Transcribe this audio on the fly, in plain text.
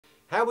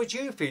How would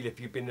you feel if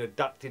you'd been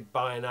abducted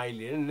by an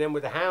alien and then were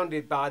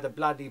hounded by the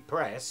bloody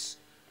press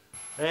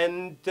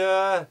and,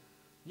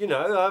 you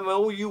know,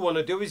 all you want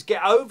to do is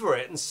get over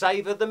it and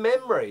savour the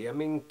memory? I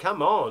mean,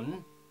 come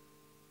on.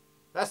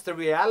 That's the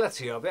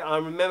reality of it. I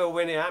remember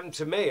when it happened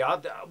to me.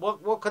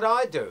 What could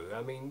I do?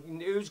 I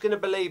mean, who's going to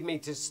believe me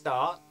to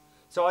start?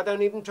 So I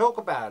don't even talk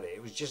about it.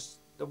 It was just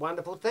a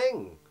wonderful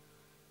thing.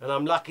 And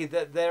I'm lucky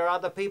that there are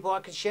other people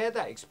I can share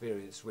that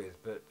experience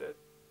with. But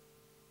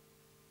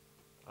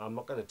I'm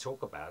not going to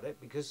talk about it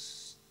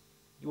because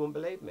you won't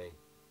believe me.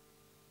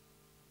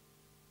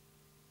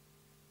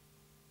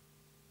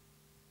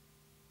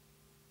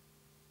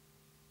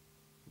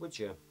 Would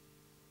you?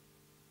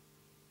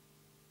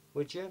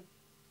 Would you?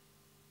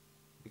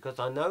 Because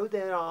I know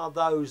there are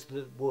those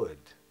that would.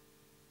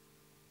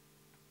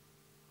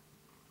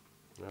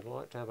 I'd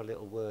like to have a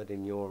little word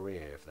in your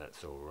ear, if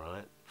that's all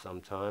right,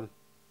 sometime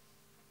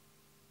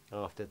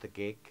after the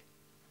gig.